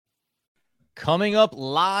Coming up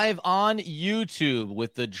live on YouTube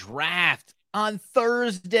with the draft on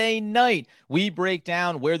Thursday night, we break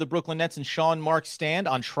down where the Brooklyn Nets and Sean Marks stand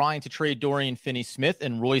on trying to trade Dorian Finney-Smith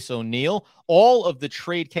and Royce O'Neal, all of the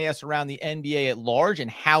trade chaos around the NBA at large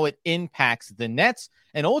and how it impacts the Nets,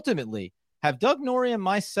 and ultimately, have Doug Norrie and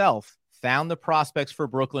myself found the prospects for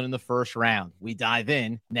Brooklyn in the first round? We dive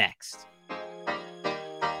in next.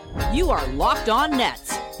 You are Locked On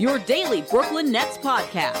Nets, your daily Brooklyn Nets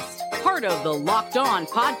podcast. Part of the Locked On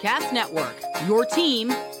Podcast Network, your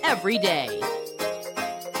team every day.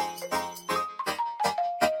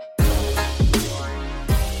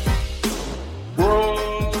 Brooklyn,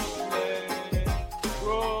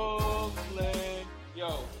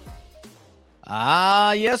 yo.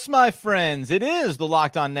 Yes, my friends. It is the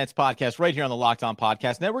Locked On Nets podcast right here on the Locked On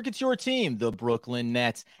Podcast Network. It's your team, the Brooklyn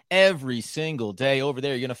Nets, every single day. Over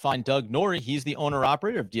there, you're going to find Doug Norrie. He's the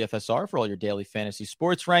owner-operator of DFSR for all your daily fantasy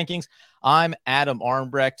sports rankings. I'm Adam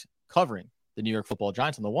Armbrecht, covering the New York Football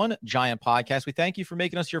Giants on the One Giant podcast. We thank you for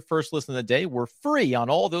making us your first listen of the day. We're free on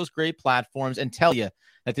all those great platforms, and tell you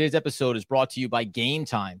that today's episode is brought to you by Game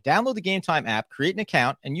Time. Download the Game Time app, create an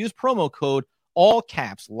account, and use promo code all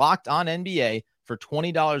caps Locked On NBA for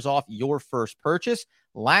 $20 off your first purchase.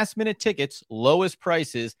 Last minute tickets, lowest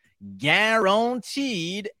prices,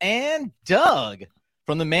 guaranteed. And Doug,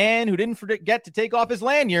 from the man who didn't forget to take off his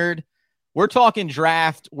lanyard, we're talking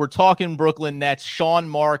draft. We're talking Brooklyn Nets, Sean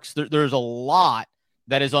Marks. There's a lot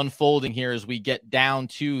that is unfolding here as we get down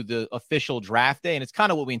to the official draft day. And it's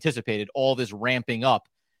kind of what we anticipated, all this ramping up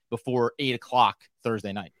before 8 o'clock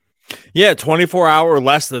Thursday night. Yeah, 24 hour or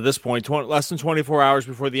less at this point, less than 24 hours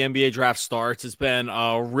before the NBA draft starts. It's been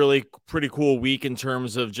a really pretty cool week in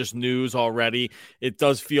terms of just news already. It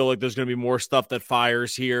does feel like there's going to be more stuff that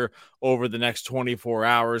fires here over the next 24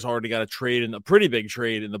 hours. Already got a pretty big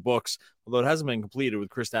trade in the books, although it hasn't been completed with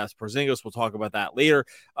Kristaps Porzingis. We'll talk about that later.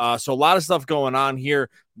 So a lot of stuff going on here.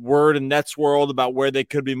 Word in Nets world about where they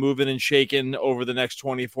could be moving and shaking over the next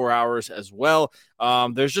 24 hours as well.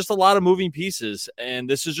 There's just a lot of moving pieces, and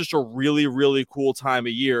this is just a really, really cool time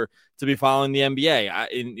of year to be following the NBA.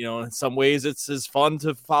 In some ways, it's as fun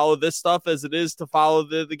to follow this stuff as it is to follow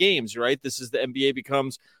the games, right? This is the NBA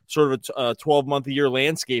becomes sort of a 12-month-a-year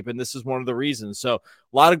landscape, and this is one of the reasons. So a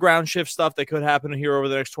lot of ground shift stuff that could happen here over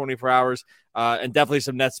the next 24 hours, and definitely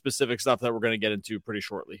some Nets-specific stuff that we're going to get into pretty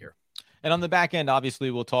shortly here. And on the back end,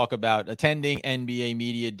 obviously, we'll talk about attending NBA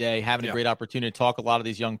Media Day, having a great opportunity to talk a lot of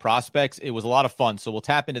these young prospects. It was a lot of fun. So we'll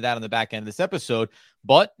tap into that on the back end of this episode,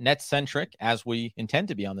 but Nets-centric, as we intend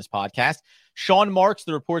to be on this podcast. Sean Marks,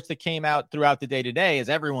 the reports that came out throughout the day today, as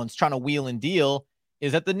everyone's trying to wheel and deal,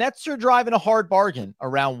 is that the Nets are driving a hard bargain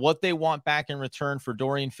around what they want back in return for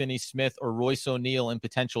Dorian Finney-Smith or Royce O'Neal in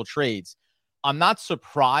potential trades. I'm not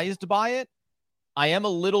surprised by it. I am a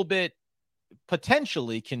little bit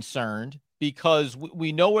potentially concerned because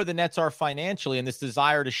we know where the Nets are financially and this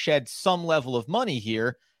desire to shed some level of money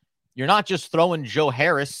here. You're not just throwing Joe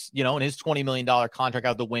Harris, and his $20 million contract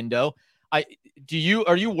out the window. Are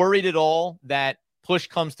you worried at all that push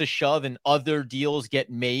comes to shove and other deals get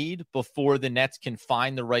made before the Nets can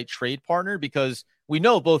find the right trade partner? Because we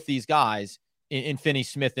know both these guys in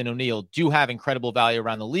Finney-Smith and O'Neal do have incredible value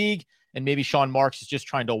around the league. And maybe Sean Marks is just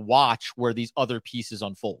trying to watch where these other pieces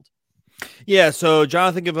unfold. Yeah, so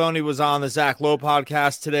Jonathan Givony was on the Zach Lowe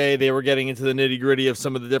podcast today. They were getting into the nitty-gritty of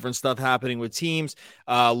some of the different stuff happening with teams.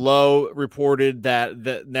 Lowe reported that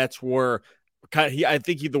the Nets were I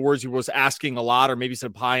think the words he was asking a lot, or maybe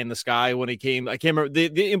said pie in the sky when he came. I can't remember.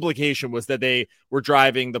 The implication was that they were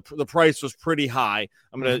driving. The price was pretty high.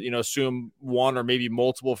 I'm going to assume one or maybe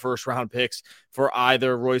multiple first round picks for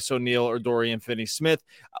either Royce O'Neal or Dorian Finney-Smith.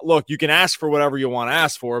 Look, you can ask for whatever you want to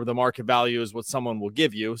ask for. The market value is what someone will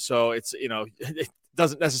give you. So it's it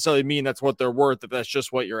doesn't necessarily mean that's what they're worth. That's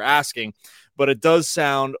just what you're asking. But it does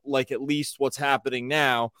sound like at least what's happening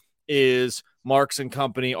now is Marks and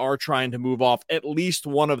company are trying to move off at least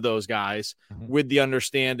one of those guys with the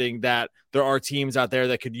understanding that there are teams out there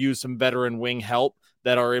that could use some veteran wing help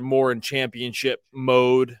that are more in championship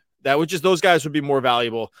mode. That would just, those guys would be more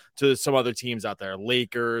valuable to some other teams out there.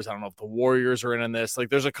 Lakers, I don't know if the Warriors are in this.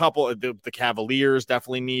 Like there's a couple, the Cavaliers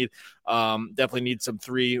definitely need some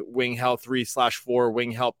 3/4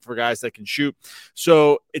 wing help for guys that can shoot.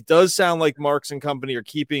 So it does sound like Marks and company are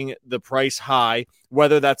keeping the price high,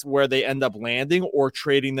 whether that's where they end up landing or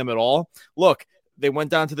trading them at all. Look, they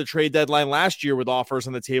went down to the trade deadline last year with offers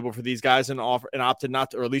on the table for these guys and opted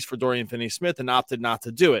not to, or at least for Dorian Finney-Smith, and opted not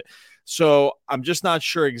to do it. So I'm just not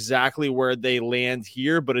sure exactly where they land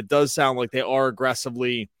here, but it does sound like they are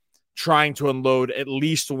aggressively trying to unload at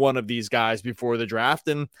least one of these guys before the draft.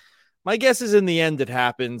 And my guess is in the end it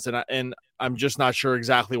happens. And I'm just not sure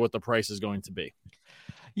exactly what the price is going to be.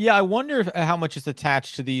 Yeah, I wonder how much is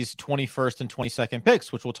attached to these 21st and 22nd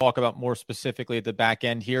picks, which we'll talk about more specifically at the back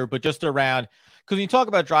end here, but just around, because when you talk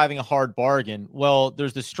about driving a hard bargain, well,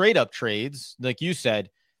 there's the straight up trades. Like you said,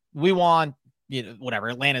 we want, whatever,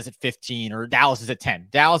 Atlanta's at 15 or Dallas is at 10.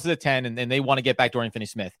 Dallas is at 10, and they want to get back Dorian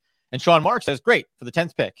Finney-Smith. And Sean Marks says, great, for the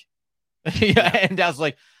 10th pick. And Dallas is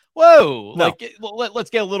like, whoa, no. Let's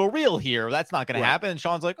get a little real here. That's not going to happen. And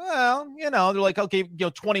Sean's like, well, they're like, okay,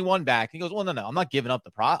 21 back. And he goes, well, no, I'm not giving up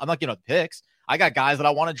I'm not giving up the picks. I got guys that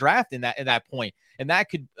I want to draft in that point. And that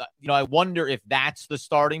could, I wonder if that's the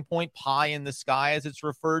starting point, pie in the sky as it's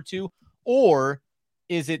referred to, or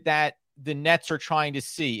is it that the Nets are trying to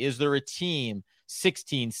see, is there a team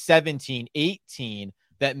 16, 17, 18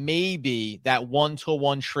 that maybe that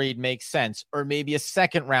 1-to-1 trade makes sense, or maybe a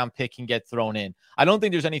second round pick can get thrown in. I don't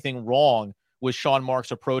think there's anything wrong with Sean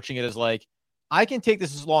Marks approaching it as like, I can take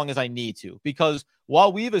this as long as I need to, because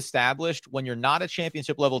while we've established when you're not a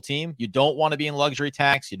championship level team, you don't want to be in luxury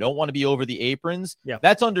tax, you don't want to be over the aprons. Yeah.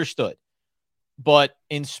 That's understood. But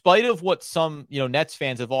in spite of what some, Nets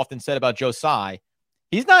fans have often said about Joe Tsai,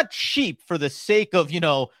 he's not cheap for the sake of,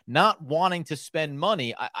 not wanting to spend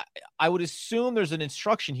money. I would assume there's an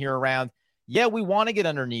instruction here around, yeah, we want to get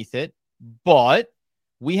underneath it, but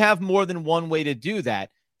we have more than one way to do that.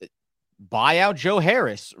 Buy out Joe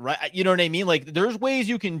Harris, right? You know what I mean? Like, there's ways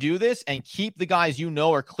you can do this and keep the guys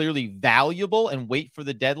are clearly valuable and wait for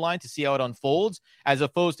the deadline to see how it unfolds, as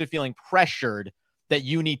opposed to feeling pressured that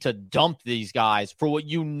you need to dump these guys for what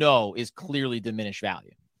is clearly diminished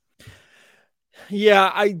value. Yeah,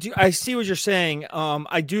 I see what you're saying.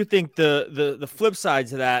 I do think the flip side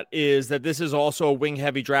to that is that this is also a wing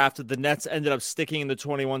heavy draft. That the Nets ended up sticking in the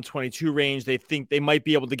 21-22 range. They think they might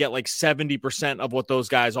be able to get like 70% of what those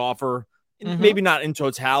guys offer. Maybe not in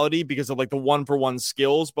totality because of like the 1-for-1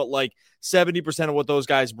 skills, but like 70% of what those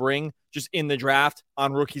guys bring just in the draft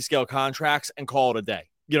on rookie scale contracts, and call it a day.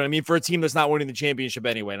 You know what I mean? For a team that's not winning the championship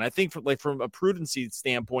anyway. And I think from a prudency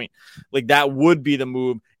standpoint, like that would be the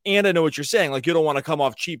move. And I know what you're saying. Like, you don't want to come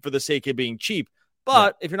off cheap for the sake of being cheap.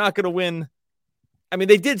 But if you're not going to win, I mean,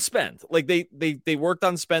 they did spend. Like they worked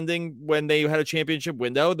on spending when they had a championship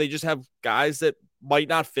window. They just have guys that might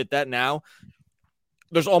not fit that now.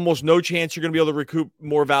 There's almost no chance you're going to be able to recoup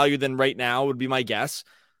more value than right now, would be my guess.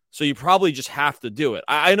 So you probably just have to do it.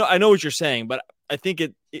 I know what you're saying, but I think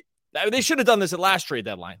they should have done this at last trade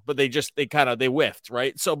deadline, but they whiffed,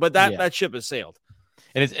 right? So, but that ship has sailed.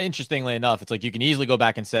 And it's interestingly enough, it's like you can easily go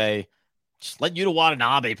back and say, just let Yuta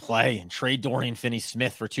Watanabe play and trade Dorian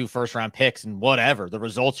Finney-Smith for 2 first-round picks and whatever. The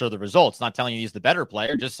results are the results. Not telling you he's the better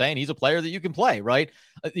player, just saying he's a player that you can play, right?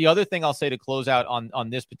 The other thing I'll say to close out on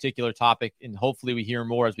this particular topic, and hopefully we hear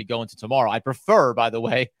more as we go into tomorrow, I prefer, by the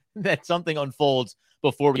way, that something unfolds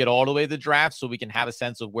before we get all the way to the draft so we can have a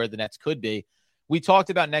sense of where the Nets could be. We talked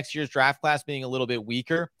about next year's draft class being a little bit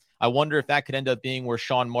weaker. I wonder if that could end up being where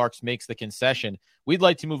Sean Marks makes the concession. We'd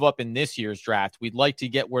like to move up in this year's draft. We'd like to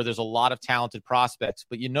get where there's a lot of talented prospects.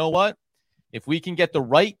 But you know what? If we can get the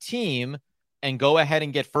right team and go ahead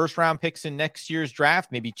and get first-round picks in next year's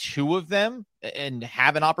draft, maybe 2 of them, and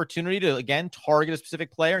have an opportunity to, again, target a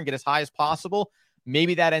specific player and get as high as possible,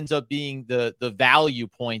 maybe that ends up being the value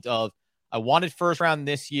point of, I wanted first round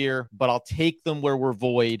this year, but I'll take them where we're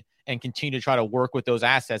void and continue to try to work with those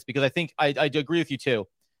assets. Because I think I agree with you too.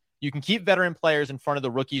 You can keep veteran players in front of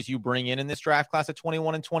the rookies you bring in this draft class at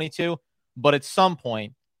 21 and 22, but at some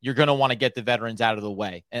point you're going to want to get the veterans out of the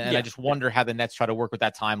way. And I just wonder how the Nets try to work with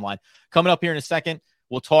that timeline. Coming up here in a second,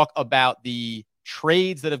 we'll talk about the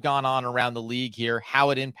trades that have gone on around the league here,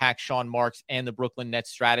 how it impacts Sean Marks and the Brooklyn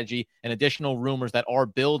Nets strategy, and additional rumors that are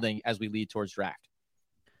building as we lead towards draft.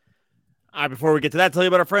 All right, before we get to that, tell you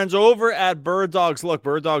about our friends over at Bird Dogs. Look,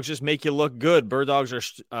 Bird Dogs just make you look good. Bird Dogs are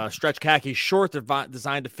stretch khaki shorts. They're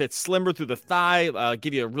designed to fit slimmer through the thigh,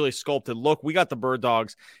 give you a really sculpted look. We got the Bird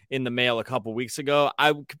Dogs in the mail a couple weeks ago.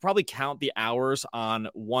 I could probably count the hours on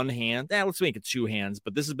one hand. Let's make it 2 hands,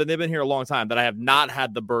 but they've been here a long time that I have not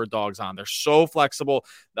had the Bird Dogs on. They're so flexible,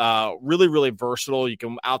 really, really versatile. You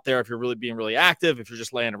can out there if you're really being really active, if you're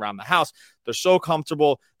just laying around the house. They're so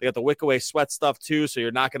comfortable. They got the wick away sweat stuff too, so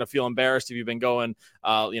you're not going to feel embarrassed if you've been going,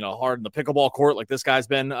 hard in the pickleball court like this guy's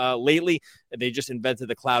been lately. They just invented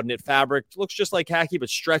the cloud knit fabric. It looks just like khaki, but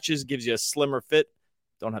stretches, gives you a slimmer fit.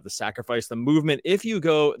 Don't have to sacrifice the movement. If you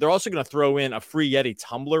go, they're also going to throw in a free Yeti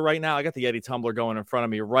tumbler right now. I got the Yeti tumbler going in front of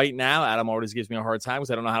me right now. Adam always gives me a hard time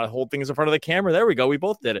because I don't know how to hold things in front of the camera. There we go. We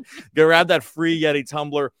both did it. Go grab that free Yeti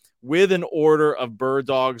tumbler with an order of Bird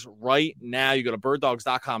Dogs right now. You go to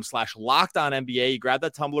birddogs.com/LockedOnNBA. You grab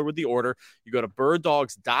that tumbler with the order. You go to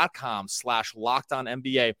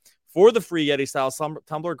birddogs.com/LockedOnNBA for the free Yeti style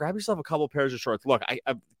tumbler, grab yourself a couple pairs of shorts. Look, I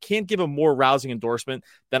can't give a more rousing endorsement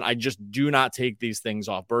than I just do not take these things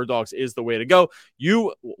off. Bird Dogs is the way to go.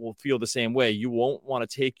 You will feel the same way. You won't want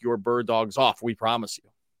to take your Bird Dogs off. We promise you.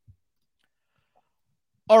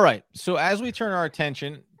 All right. So as we turn our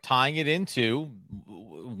attention, tying it into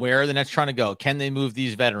where are the Nets trying to go? Can they move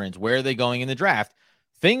these veterans? Where are they going in the draft?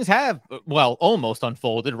 Things have, well, almost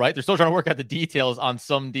unfolded, right? They're still trying to work out the details on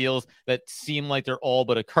some deals that seem like they're all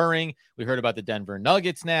but occurring. We heard about the Denver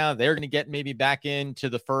Nuggets now. They're going to get maybe back into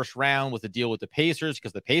the first round with a deal with the Pacers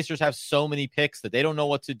because the Pacers have so many picks that they don't know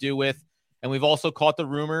what to do with. And we've also caught the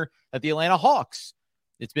rumor that the Atlanta Hawks,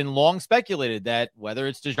 it's been long speculated that whether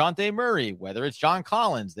it's DeJounte Murray, whether it's John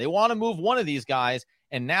Collins, they want to move one of these guys.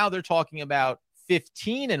 And now they're talking about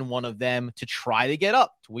 15 in one of them to try to get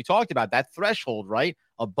up. We talked about that threshold, right?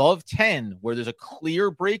 Above 10, where there's a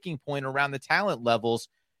clear breaking point around the talent levels.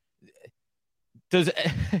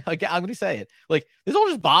 Again, I'm going to say it. Like, this all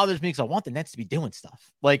just bothers me because I want the Nets to be doing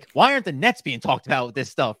stuff. Like, why aren't the Nets being talked about with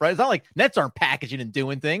this stuff, right? It's not like Nets aren't packaging and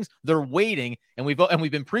doing things. They're waiting, and we've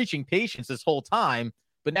been preaching patience this whole time,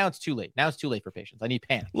 but now it's too late. Now it's too late for patience. I need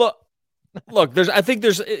panic. Look, I think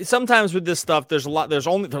there's sometimes with this stuff, there's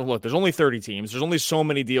only 30 teams. There's only so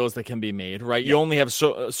many deals that can be made, right? You only have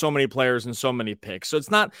so many players and so many picks. So it's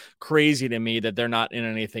not crazy to me that they're not in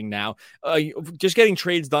anything now. Just getting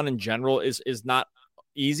trades done in general is not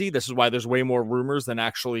easy. This is why there's way more rumors than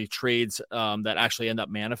actually trades that actually end up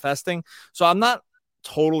manifesting. So I'm not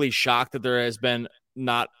totally shocked that there has been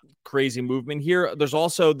not crazy movement here. There's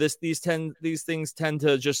also these things tend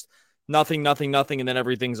to just nothing, and then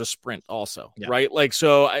everything's a sprint also, right? Like,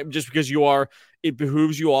 so just because it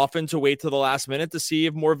behooves you often to wait till the last minute to see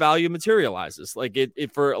if more value materializes. Like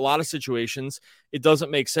it for a lot of situations, it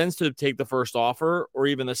doesn't make sense to take the first offer or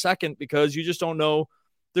even the second because you just don't know.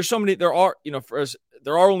 There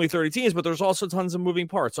are only 30 teams, but there's also tons of moving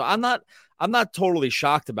parts. So I'm not totally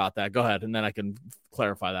shocked about that. Go ahead. And then I can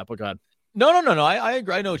clarify that, but go ahead. No. I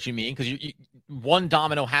agree. I know what you mean because you one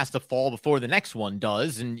domino has to fall before the next one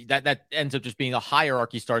does, and that ends up just being a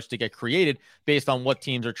hierarchy starts to get created based on what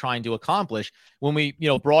teams are trying to accomplish. When we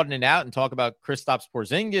broaden it out and talk about Kristaps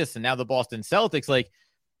Porzingis and now the Boston Celtics, like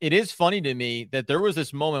it is funny to me that there was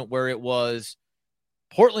this moment where it was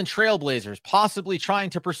Portland Trailblazers possibly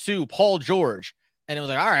trying to pursue Paul George. And it was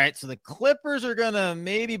like, all right, so the Clippers are going to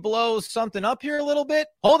maybe blow something up here a little bit.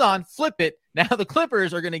 Hold on, flip it. Now the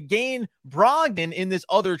Clippers are going to gain Brogdon in this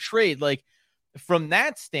other trade. Like, from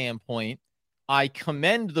that standpoint, I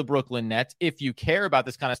commend the Brooklyn Nets if you care about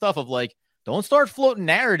this kind of stuff of like, don't start floating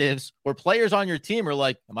narratives where players on your team are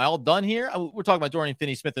like, am I all done here? We're talking about Dorian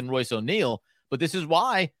Finney-Smith and Royce O'Neal, but this is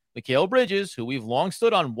why Mikal Bridges, who we've long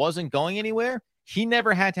stood on, wasn't going anywhere. He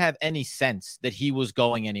never had to have any sense that he was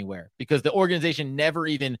going anywhere because the organization never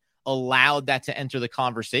even allowed that to enter the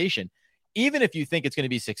conversation. Even if you think it's going to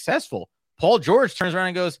be successful, Paul George turns around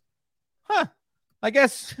and goes, I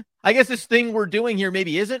guess this thing we're doing here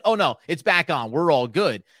maybe isn't. Oh no, it's back on. We're all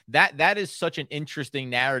good. That is such an interesting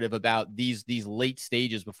narrative about these late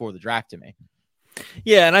stages before the draft to me.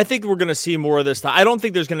 Yeah, and I think we're going to see more of this. I don't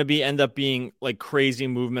think there's going to end up being like crazy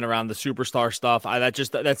movement around the superstar stuff.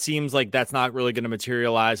 That seems like that's not really going to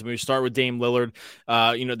materialize. I mean, we start with Dame Lillard.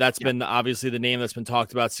 That's been obviously the name that's been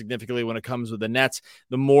talked about significantly when it comes with the Nets.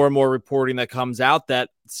 The more and more reporting that comes out, that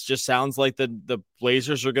just sounds like the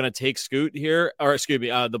Blazers are going to take Scoot here, or excuse me,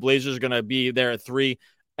 the Blazers are going to be there at 3.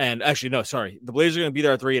 And actually, no, sorry. The Blazers are going to be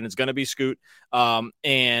there at 3, and it's going to be Scoot.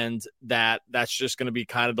 And that's just going to be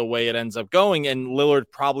kind of the way it ends up going. And Lillard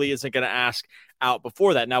probably isn't going to ask out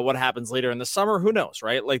before that. Now, what happens later in the summer? Who knows,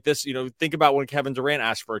 right? Like this, think about when Kevin Durant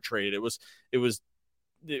asked for a trade.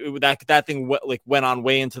 That thing went on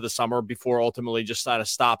way into the summer before ultimately just started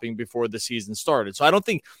stopping before the season started. So I don't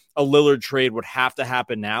think a Lillard trade would have to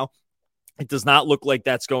happen now. It does not look like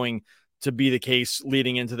that's going to be the case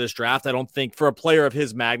leading into this draft. I don't think for a player of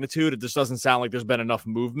his magnitude, it just doesn't sound like there's been enough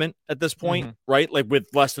movement at this point, right? Like with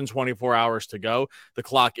less than 24 hours to go, the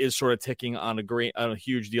clock is sort of ticking on a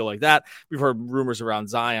huge deal like that. We've heard rumors around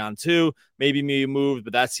Zion too, maybe moved,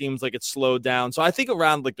 but that seems like it's slowed down. So I think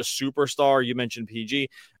around like the superstar, you mentioned PG,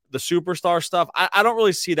 the superstar stuff, I don't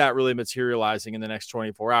really see that really materializing in the next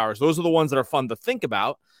 24 hours. Those are the ones that are fun to think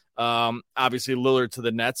about. Obviously Lillard to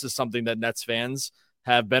the Nets is something that Nets fans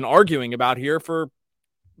have been arguing about here for,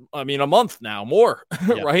 a month now, more,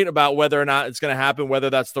 right? About whether or not it's going to happen, whether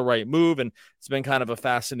that's the right move. And it's been kind of a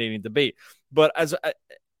fascinating debate. But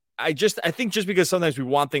I think just because sometimes we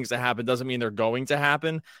want things to happen doesn't mean they're going to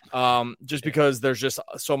happen. Because there's just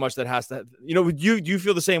so much that has to, do you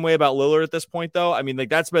feel the same way about Lillard at this point though? I mean, like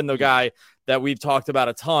that's been the guy that we've talked about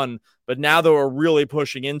a ton, but now that we're really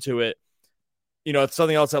pushing into it, it's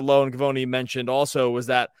something else that Lowe and Gavoni mentioned also was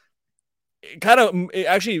that it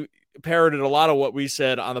actually parroted a lot of what we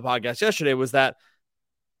said on the podcast yesterday was that,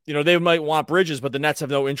 they might want Bridges, but the Nets have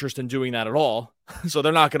no interest in doing that at all. So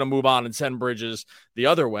they're not going to move on and send Bridges the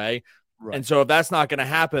other way. Right. And so if that's not going to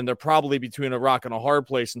happen, they're probably between a rock and a hard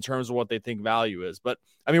place in terms of what they think value is. But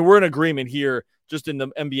I mean, we're in agreement here just in the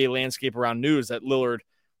NBA landscape around news that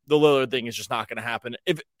the Lillard thing is just not going to happen,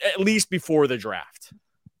 if at least before the draft.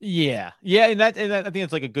 Yeah. And I think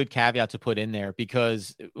it's like a good caveat to put in there,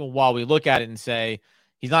 because while we look at it and say,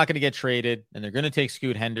 he's not going to get traded, and they're going to take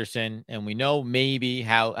Scoot Henderson. And we know maybe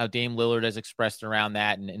how Dame Lillard has expressed around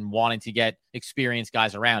that and wanting to get experienced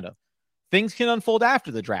guys around him. Things can unfold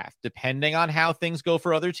after the draft, depending on how things go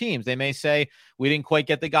for other teams. They may say, we didn't quite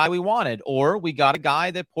get the guy we wanted, or we got a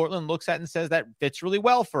guy that Portland looks at and says that fits really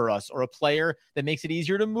well for us, or a player that makes it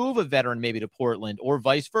easier to move a veteran maybe to Portland, or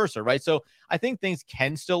vice versa, right? So I think things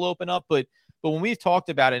can still open up, but when we've talked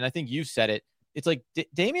about it, and I think you've said it, it's like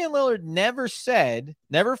Damian Lillard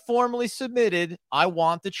never formally submitted, I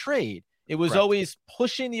want the trade. It was always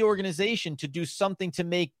pushing the organization to do something to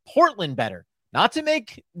make Portland better, not to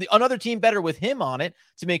make another team better with him on it,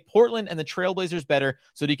 to make Portland and the Trailblazers better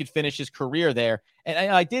so that he could finish his career there. And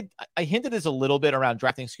I hinted this a little bit around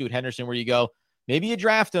drafting Scoot Henderson, where you go, maybe you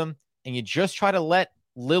draft him and you just try to let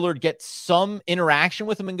Lillard get some interaction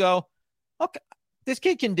with him and go, okay, this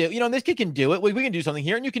kid can do it. We can do something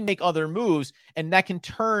here, and you can make other moves, and that can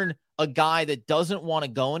turn a guy that doesn't want to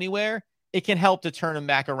go anywhere. It can help to turn him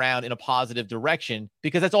back around in a positive direction,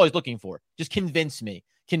 because that's all he's looking for. Just convince me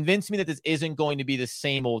that this isn't going to be the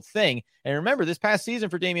same old thing. And remember, this past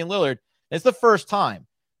season for Damian Lillard, it's the first time.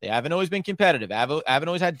 They haven't always been competitive. Haven't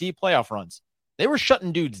always had deep playoff runs. They were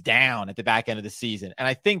shutting dudes down at the back end of the season. And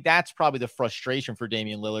I think that's probably the frustration for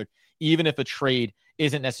Damian Lillard, even if a trade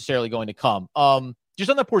isn't necessarily going to come. Just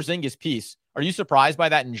on the Porzingis piece, are you surprised by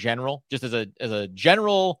that in general? Just as a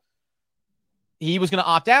general, he was going to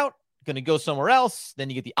opt out, going to go somewhere else. Then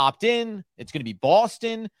you get the opt-in. It's going to be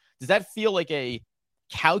Boston. Does that feel like a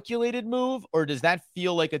calculated move, or does that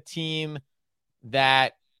feel like a team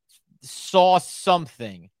that saw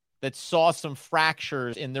something, that saw some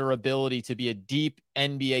fractures in their ability to be a deep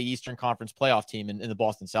NBA Eastern Conference playoff team in the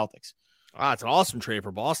Boston Celtics? It's an awesome trade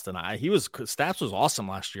for Boston. Staps was awesome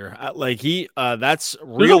last year. That's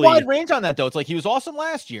really there's a wide range on that though. It's like he was awesome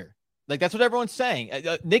last year. Like that's what everyone's saying.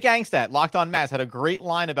 Nick Angstadt, Locked On Mavs, had a great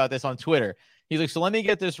line about this on Twitter. He's like, so let me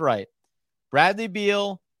get this right. Bradley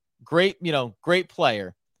Beal, great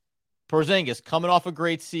player. Porzingis coming off a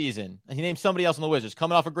great season. And he named somebody else on the Wizards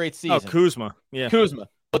coming off a great season. Kuzma. Yeah. Kuzma.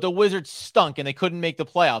 But the Wizards stunk and they couldn't make the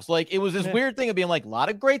playoffs. Like it was this weird thing of being like a lot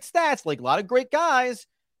of great stats, like a lot of great guys,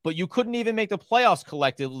 but you couldn't even make the playoffs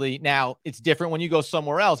collectively. Now, it's different when you go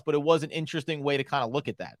somewhere else, but it was an interesting way to kind of look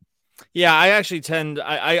at that. Yeah, I actually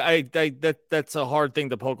that's a hard thing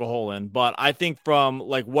to poke a hole in, but I think from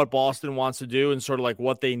like what Boston wants to do and sort of like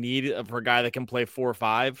what they need for a guy that can play 4 or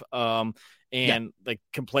 5, like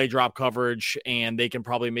can play drop coverage, and they can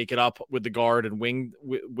probably make it up with the guard and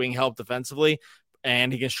wing help defensively.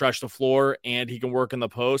 And he can stretch the floor, and he can work in the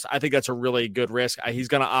post. I think that's a really good risk. He's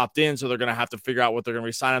going to opt in, so they're going to have to figure out what they're going to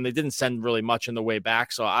resign him. They didn't send really much in the way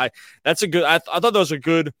back, so I thought those are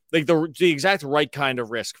good, like the exact right kind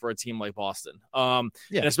of risk for a team like Boston. And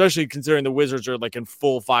especially considering the Wizards are like in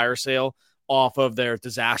full fire sale off of their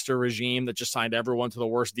disaster regime that just signed everyone to the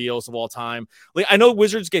worst deals of all time. Like I know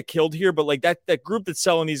Wizards get killed here, but like that group that's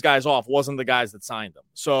selling these guys off wasn't the guys that signed them.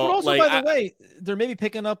 So but also, by the way, they're maybe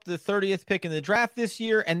picking up the 30th pick in the draft this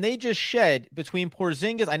year, and they just shed between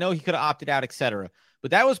Porzingis. I know he could have opted out, etc.,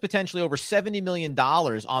 but that was potentially over $70 million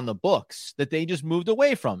on the books that they just moved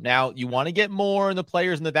away from. Now you want to get more in the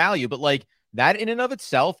players and the value, but like that in and of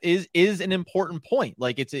itself is an important point.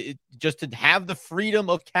 Like it's just to have the freedom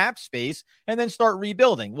of cap space and then start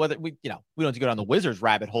rebuilding. Whether we don't have to go down the Wizards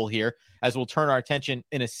rabbit hole here, as we'll turn our attention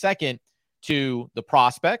in a second to the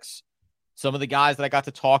prospects, some of the guys that I got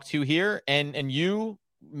to talk to here, and you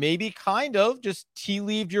maybe kind of just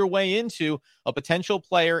tea-leaved your way into a potential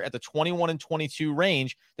player at the 21 and 22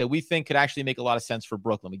 range that we think could actually make a lot of sense for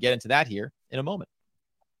Brooklyn. We get into that here in a moment.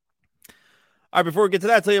 All right, before we get to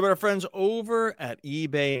that, I'll tell you about our friends over at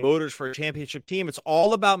eBay Motors for a championship team. It's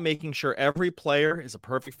all about making sure every player is a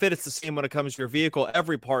perfect fit. It's the same when it comes to your vehicle.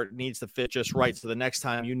 Every part needs to fit just right. So the next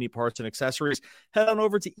time you need parts and accessories, head on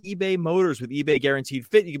over to eBay Motors. With eBay Guaranteed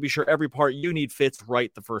Fit, you can be sure every part you need fits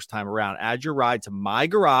right the first time around. Add your ride to My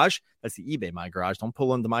Garage. That's the eBay My Garage. Don't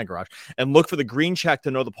pull into My Garage. And look for the green check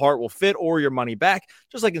to know the part will fit or your money back.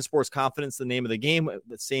 Just like in sports confidence, the name of the game,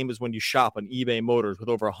 the same as when you shop on eBay Motors. With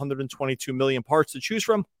over 122 million parts to choose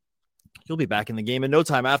from, you'll be back in the game in no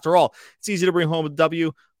time. After all, it's easy to bring home a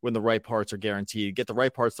W when the right parts are guaranteed. Get the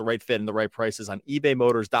right parts, the right fit, and the right prices on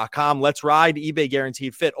ebaymotors.com. Let's ride. eBay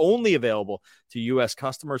Guaranteed Fit, only available to U.S.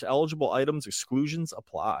 customers. Eligible items, exclusions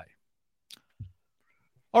apply.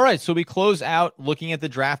 All right, so we close out looking at the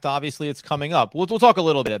draft. Obviously, it's coming up. We'll talk a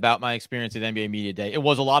little bit about my experience at NBA Media Day. It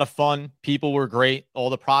was a lot of fun. People were great.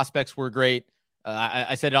 All the prospects were great.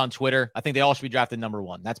 I said it on Twitter. I think they all should be drafted number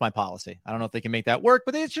one. That's my policy. I don't know if they can make that work,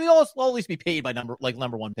 but they should all at least be paid by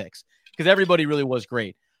number one picks, because everybody really was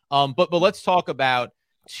great. But let's talk about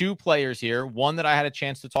two players here. One that I had a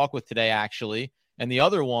chance to talk with today, actually, and the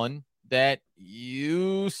other one that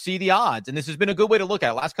you see the odds. And this has been a good way to look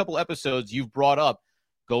at it. Last couple episodes you've brought up.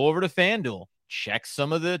 Go over to FanDuel, check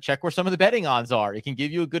where some of the betting odds are. It can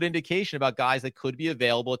give you a good indication about guys that could be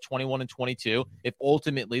available at 21 and 22 if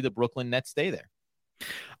ultimately the Brooklyn Nets stay there.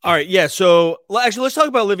 All right, yeah. So actually, let's talk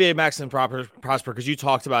about Olivier Maxence Prosper, because you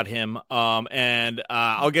talked about him, and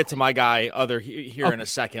I'll get to my guy here in a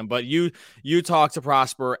second. But you talked to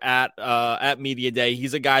Prosper at Media Day.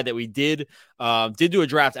 He's a guy that we did do a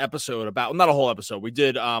draft episode about. Not a whole episode. We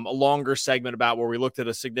did a longer segment about where we looked at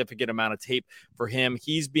a significant amount of tape for him.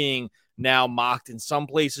 He's being now mocked in some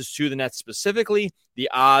places to the Nets specifically. The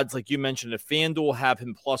odds, like you mentioned, at FanDuel have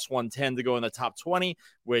him plus 110 to go in the top 20,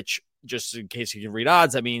 which, just in case you can read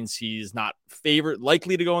odds, that means he's not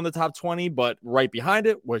likely to go in the top 20, but right behind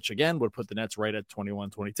it, which again would put the Nets right at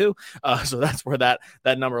 21, 22. So that's where that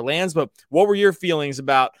number lands. But what were your feelings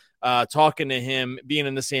about talking to him, being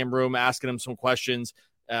in the same room, asking him some questions?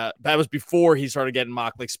 That was before he started getting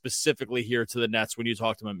mocked, like specifically here to the Nets when you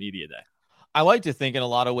talked to him at Media Day. I like to think in a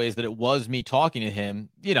lot of ways that it was me talking to him,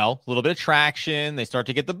 a little bit of traction. They start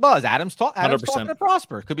to get the buzz. Adam's talking to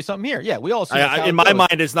Prosper. Could be something here. Yeah, we all see. In my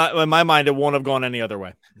mind, it won't have gone any other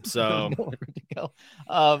way. So,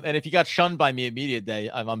 and if you got shunned by me at Media Day,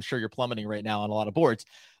 I'm sure you're plummeting right now on a lot of boards.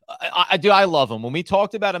 I love him. When we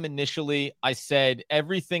talked about him initially, I said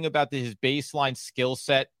everything about his baseline skill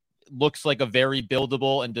set looks like a very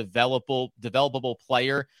buildable and developable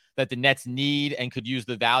player that the Nets need and could use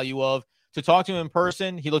the value of. To talk to him in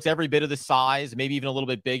person, he looks every bit of the size, maybe even a little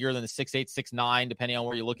bit bigger than the 6'8", 6'9", depending on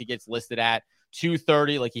where you look, he gets listed at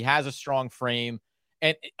 230. Like, he has a strong frame.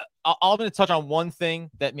 And I'm going to touch on one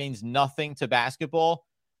thing that means nothing to basketball.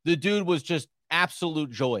 The dude was just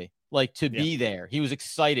absolute joy, to be there. He was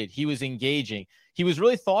excited. He was engaging. He was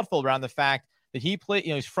really thoughtful around the fact that he played,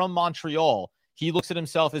 he's from Montreal. He looks at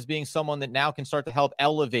himself as being someone that now can start to help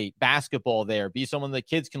elevate basketball there, be someone that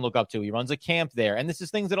kids can look up to. He runs a camp there. And this is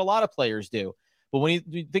things that a lot of players do. But when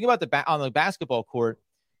you think about on the basketball court,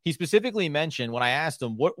 he specifically mentioned, when I asked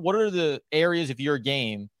him, what are the areas of your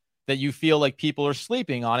game that you feel like people are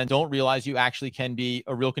sleeping on and don't realize you actually can be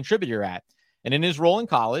a real contributor at? And in his role in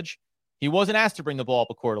college, he wasn't asked to bring the ball up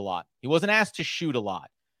a court a lot. He wasn't asked to shoot a lot.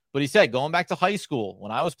 But he said, going back to high school,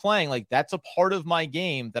 when I was playing, that's a part of my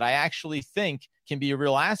game that I actually think can be a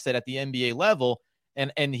real asset at the NBA level.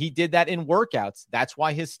 And he did that in workouts. That's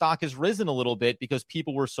why his stock has risen a little bit, because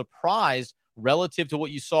people were surprised relative to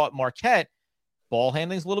what you saw at Marquette. Ball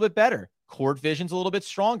handling's a little bit better. Court vision's a little bit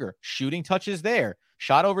stronger. Shooting touches there.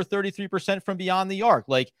 Shot over 33% from beyond the arc.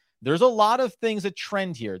 There's a lot of things that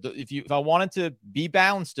trend here. If I wanted to be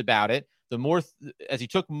balanced about it, the more as he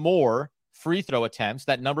took more free throw attempts,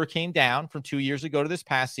 that number came down from 2 years ago to this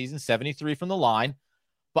past season, 73 from the line.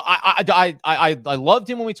 But I loved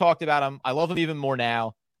him when we talked about him. I love him even more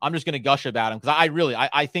now. I'm just going to gush about him because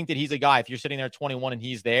I think that he's a guy, if you're sitting there at 21 and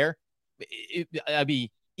he's there, it'd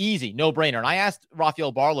be easy, no brainer. And I asked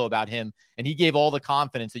Rafael Barlow about him, and he gave all the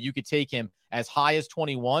confidence that you could take him as high as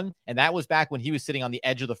 21. And that was back when he was sitting on the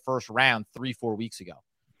edge of the first round 3-4 weeks ago.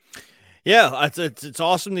 Yeah, it's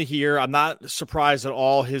awesome to hear. I'm not surprised at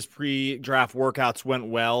all his pre-draft workouts went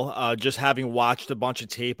well. Just having watched a bunch of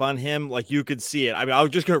tape on him, you could see it. I mean, I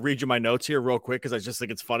was just going to read you my notes here real quick because I just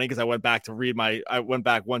think it's funny because I went back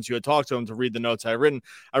once you had talked to him to read the notes I had written.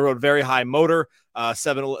 I wrote very high motor,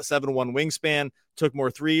 7'1" wingspan, took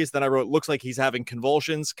more threes. Then I wrote, looks like he's having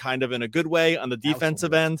convulsions, kind of in a good way on the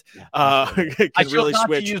defensive end. I chose really not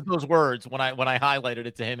switch. to use those words when I highlighted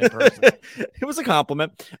it to him in person. It was a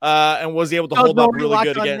compliment, and was able to hold up really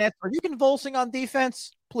good again. Are you convulsing on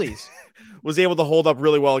defense? Please. Was able to hold up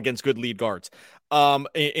really well against good lead guards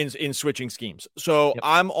in switching schemes. So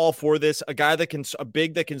I'm all for this. A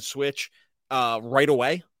big that can switch right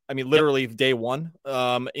away. I mean, literally day one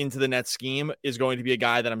into the net scheme is going to be a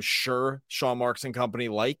guy that I'm sure Sean Marks and company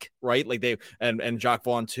right? Like they and Jacques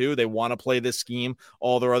Vaughn too. They want to play this scheme.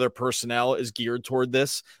 All their other personnel is geared toward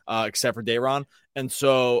this, except for Day'Ron. And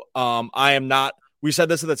so I am not. We said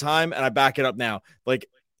this at the time, and I back it up now. Like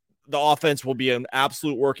the offense will be an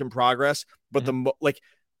absolute work in progress, but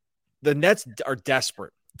the Nets are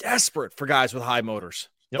desperate for guys with high motors.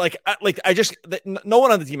 Yep. No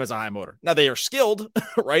one on the team has a high motor. Now they are skilled,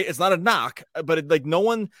 right? It's not a knock, but they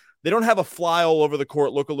don't have a fly all over the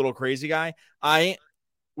court, look a little crazy guy. I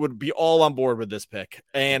would be all on board with this pick.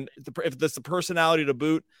 And if that's the personality to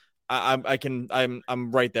boot,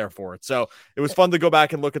 I'm right there for it. So it was fun to go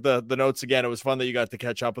back and look at the notes again. It was fun that you got to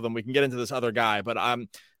catch up with them. We can get into this other guy, but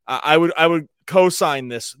I would co-sign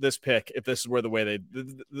this pick if this is where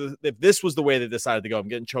if this was the way they decided to go. I'm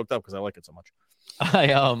getting choked up because I like it so much.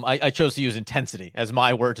 I chose to use intensity as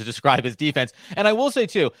my word to describe his defense. And I will say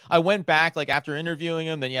too, I went back like after interviewing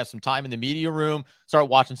him, then you have some time in the media room, start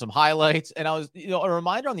watching some highlights. And I was, a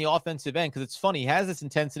reminder on the offensive end, because it's funny, he has this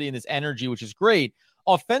intensity and this energy, which is great.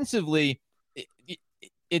 Offensively,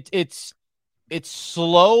 it's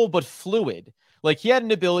slow but fluid. Like he had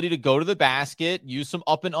an ability to go to the basket, use some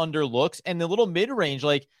up and under looks, and the little mid-range,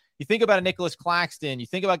 like you think about a Nicholas Claxton, you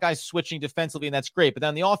think about guys switching defensively, and that's great. But then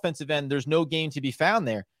on the offensive end, there's no game to be found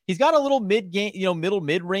there. He's got a little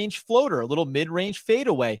mid-range floater, a little mid-range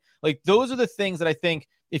fadeaway. Like those are the things that I think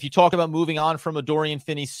if you talk about moving on from a Dorian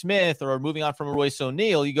Finney-Smith or moving on from a Royce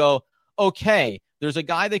O'Neal, you go, okay, there's a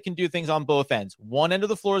guy that can do things on both ends. One end of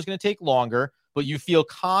the floor is going to take longer, but you feel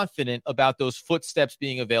confident about those footsteps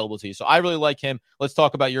being available to you. So I really like him. Let's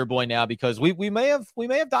talk about your boy now, because we may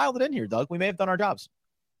have dialed it in here, Doug. We may have done our jobs.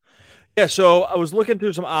 Yeah, so I was looking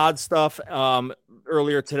through some odd stuff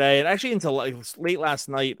earlier today, and actually into late last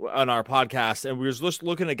night on our podcast, and we were just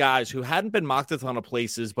looking at guys who hadn't been mocked a ton of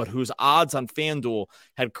places, but whose odds on FanDuel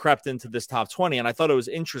had crept into this top 20. And I thought it was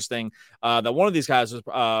interesting that one of these guys was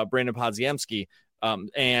Brandon Podziemski.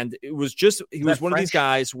 And it was just he was one of these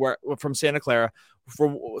guys from Santa Clara,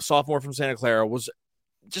 sophomore from Santa Clara, was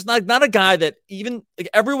just not a guy that even like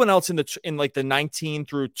everyone else in like the 19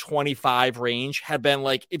 through 25 range had been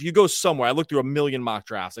like, if you go somewhere, I looked through a million mock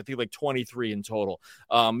drafts, I think like 23 in total,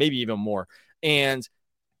 maybe even more. And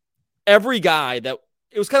every guy that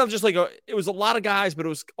it was kind of just like it was a lot of guys, but it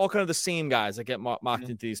was all kind of the same guys that get mocked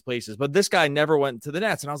into these places. But this guy never went to the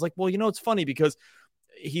Nets. And I was like, well, it's funny because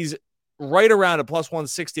he's right around a plus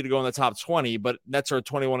 160 to go in the top 20, but Nets are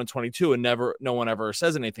 21 and 22 and no one ever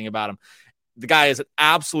says anything about him. The guy is an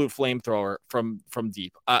absolute flamethrower from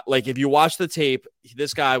deep. Like if you watch the tape,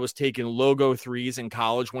 this guy was taking logo threes in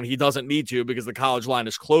college when he doesn't need to because the college line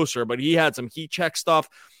is closer, but he had some heat check stuff.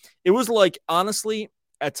 It was like, honestly,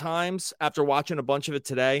 at times after watching a bunch of it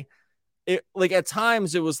today, at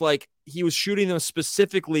times it was like he was shooting them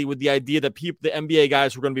specifically with the idea that the NBA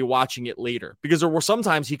guys were going to be watching it later, because there were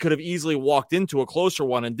sometimes he could have easily walked into a closer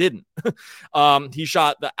one and didn't. He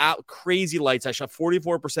shot the crazy lights. I shot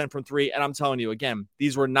 44% from three. And I'm telling you again,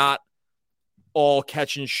 these were not all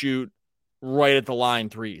catch and shoot right at the line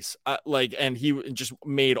threes. And he just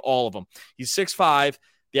made all of them. He's 6'5".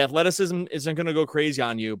 The athleticism isn't going to go crazy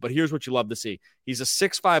on you, but here's what you love to see. He's a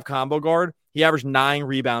 6'5" combo guard. He averaged 9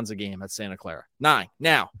 rebounds a game at Santa Clara. 9.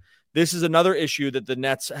 Now, this is another issue that the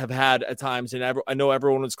Nets have had at times, and I know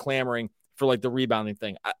everyone was clamoring for like the rebounding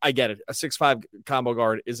thing. I get it. A 6'5" combo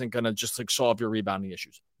guard isn't going to just like solve your rebounding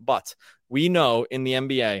issues. But we know in the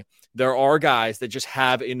NBA, there are guys that just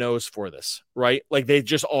have a nose for this, right? Like they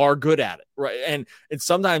just are good at it, right? And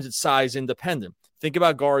sometimes it's size independent. Think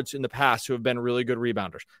about guards in the past who have been really good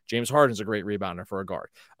rebounders. James Harden's a great rebounder for a guard.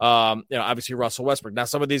 Obviously Russell Westbrook. Now,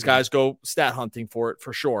 some of these guys go stat hunting for it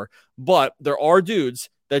for sure, but there are dudes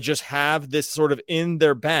that just have this sort of in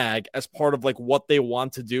their bag as part of like what they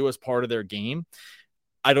want to do as part of their game.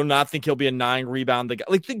 I do not think he'll be a 9 rebound.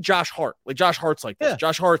 Like think Josh Hart. Like Josh Hart's like this. Yeah.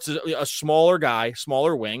 Josh Hart's a smaller guy,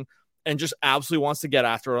 smaller wing, and just absolutely wants to get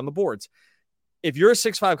after it on the boards. If you're a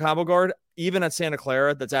 6'5" combo guard, even at Santa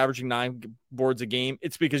Clara, that's averaging 9 boards a game,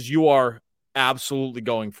 it's because you are absolutely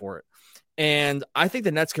going for it. And I think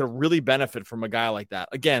the Nets could really benefit from a guy like that.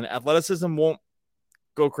 Again, athleticism won't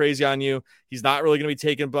go crazy on you. He's not really going to be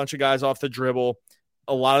taking a bunch of guys off the dribble.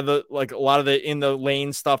 a lot of the in the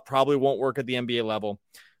lane stuff probably won't work at the NBA level.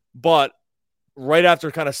 But right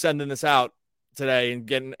after kind of sending this out today and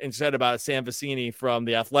getting said about it, Sam Vecini from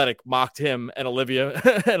The Athletic mocked him and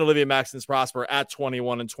Olivia Maxence Prosper at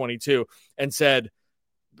 21 and 22 and said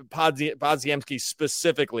Podziemski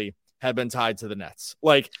specifically had been tied to the Nets.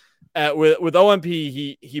 Like with OMP,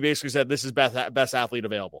 he basically said this is best athlete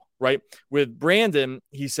available, right? With Brandon,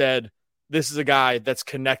 he said this is a guy that's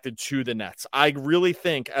connected to the Nets. I really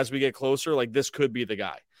think as we get closer, like this could be the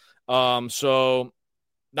guy. So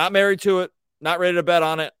not married to it, not ready to bet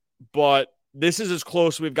on it, but this is as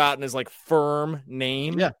close we've gotten as like firm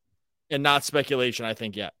name and not speculation, I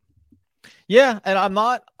think, yet. Yeah, and I'm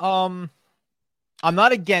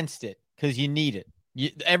not against it because you need it.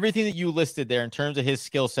 Everything that you listed there in terms of his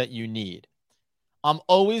skill set, you need. I'm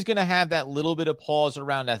always going to have that little bit of pause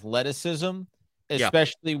around athleticism,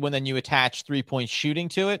 especially when then you attach 3-point shooting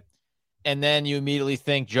to it, and then you immediately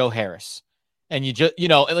think Joe Harris, and you just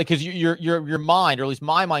like because your mind, or at least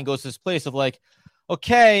my mind, goes to this place of like,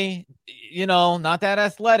 okay, not that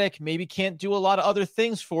athletic, maybe can't do a lot of other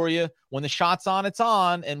things for you. When the shot's on, it's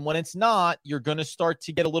on, and when it's not, you're going to start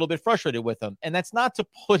to get a little bit frustrated with him, and that's not to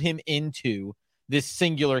put him into this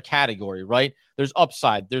singular category, right? There's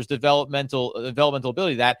upside, there's developmental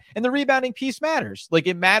ability, that, and the rebounding piece matters. Like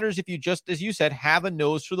it matters if you just, as you said, have a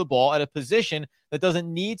nose for the ball at a position that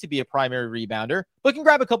doesn't need to be a primary rebounder, but can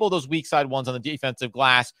grab a couple of those weak side ones on the defensive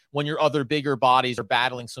glass when your other bigger bodies are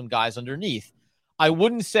battling some guys underneath. I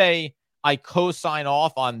wouldn't say I co-sign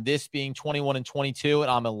off on this being 21 and 22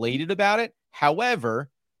 and I'm elated about it. However,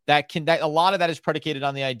 that a lot of that is predicated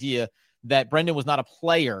on the idea that Brendan was not a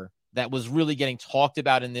player that was really getting talked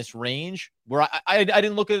about in this range, where I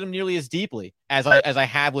didn't look at him nearly as deeply as I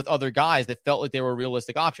have with other guys that felt like they were a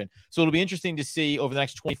realistic option. So it'll be interesting to see over the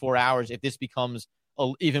next 24 hours if this becomes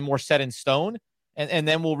even more set in stone. And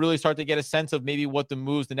then we'll really start to get a sense of maybe what the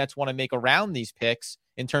moves the Nets want to make around these picks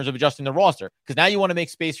in terms of adjusting the roster. Because now you want to make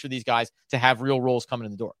space for these guys to have real roles coming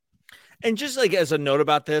in the door. And just like as a note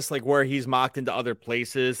about this, like where he's mocked into other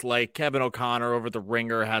places, like Kevin O'Connor over the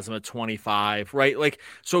Ringer has him at 25, right? Like,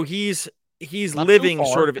 so he's living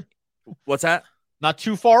sort of, what's that? Not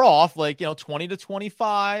too far off, like, 20 to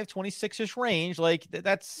 25, 26-ish range. Like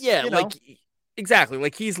that's, like exactly.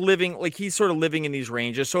 Like he's sort of living in these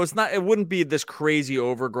ranges. So it wouldn't be this crazy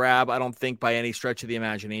over grab, I don't think, by any stretch of the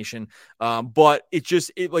imagination. But it's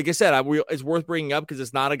just, like I said, it's worth bringing up because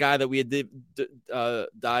it's not a guy that we had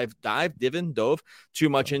dove too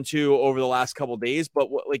much into over the last couple of days. But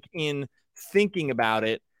in thinking about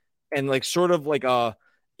it and like sort of like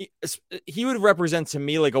he would represent to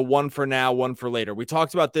me like a one for now, one for later. We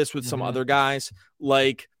talked about this with some other guys.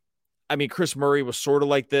 Like, I mean, Chris Murray was sort of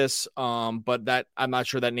like this, but that I'm not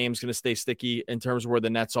sure that name's going to stay sticky in terms of where the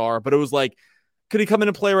Nets are. But it was like, could he come in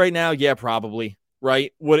and play right now? Yeah, probably.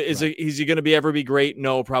 Right? Is he going to ever be great?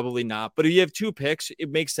 No, probably not. But if you have two picks, it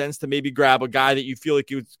makes sense to maybe grab a guy that you feel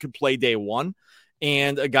like you could play day one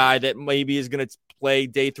and a guy that maybe is going to play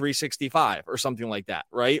day 365 or something like that,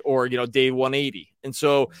 right? Or, day 180. And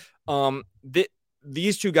so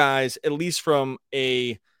these two guys, at least from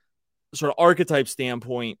a sort of archetype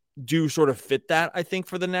standpoint, do sort of fit that, I think,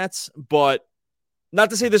 for the Nets. But not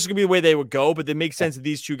to say this is going to be the way they would go, but it makes sense that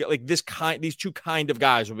these two kind of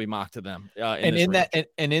guys will be mocked to them. In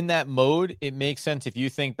that mode, it makes sense if you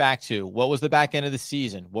think back to what was the back end of the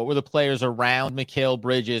season, what were the players around Mikal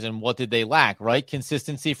Bridges, and what did they lack? Right,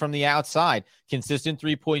 consistency from the outside, consistent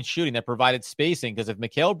 3-point shooting that provided spacing. Because if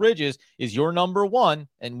Mikal Bridges is your number one,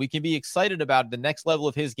 and we can be excited about the next level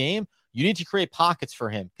of his game, you need to create pockets for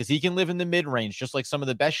him because he can live in the mid-range, just like some of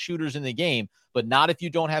the best shooters in the game, but not if you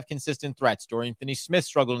don't have consistent threats. Dorian Finney-Smith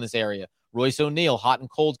struggled in this area. Royce O'Neal, hot and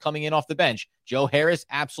cold coming in off the bench. Joe Harris,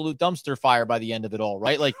 absolute dumpster fire by the end of it all,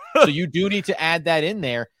 right? Like, so you do need to add that in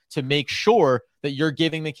there to make sure that you're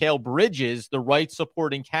giving Mikal Bridges the right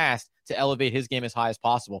supporting cast to elevate his game as high as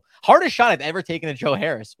possible. Hardest shot I've ever taken at Joe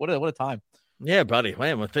Harris. What a time. Yeah, buddy.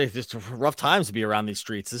 Man, it's just rough times to be around these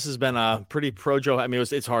streets. This has been a pretty pro Joe. I mean,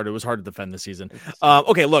 it's hard. It was hard to defend this season.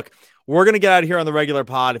 Okay, look, we're going to get out of here on the regular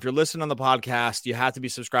pod. If you're listening on the podcast, you have to be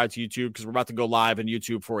subscribed to YouTube because we're about to go live on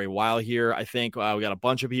YouTube for a while here. I think we got a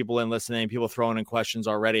bunch of people in listening, people throwing in questions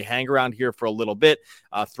already. Hang around here for a little bit.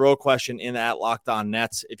 Throw a question in at Locked On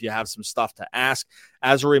Nets if you have some stuff to ask.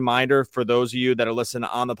 As a reminder, for those of you that are listening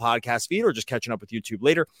on the podcast feed or just catching up with YouTube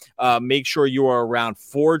later, make sure you are around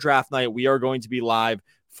for draft night. We are going to be live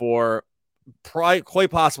for quite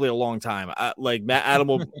possibly a long time. Adam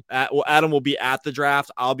will be at the draft.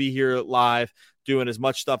 I'll be here live doing as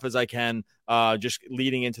much stuff as I can, just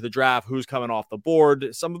leading into the draft, who's coming off the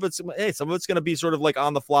board. Some of it's going to be sort of like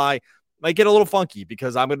on the fly. might get a little funky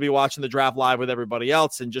because I'm going to be watching the draft live with everybody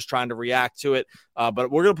else and just trying to react to it.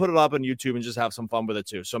 But we're going to put it up on YouTube and just have some fun with it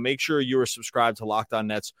too. So make sure you are subscribed to Locked On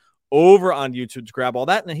Nets over on YouTube to grab all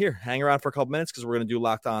that. And here, hang around for a couple minutes because we're going to do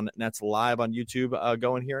Locked On Nets live on YouTube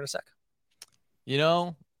going here in a sec. You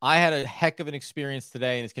know, I had a heck of an experience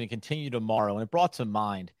today, and it's going to continue tomorrow. And it brought to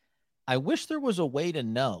mind, I wish there was a way to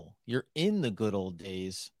know you're in the good old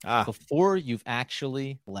days before you've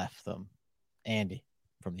actually left them. Andy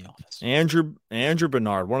from The Office. Andrew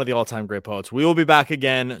Bernard, one of the all-time great poets. We will be back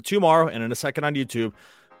again tomorrow and in a second on YouTube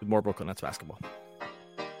with more Brooklyn Nets basketball.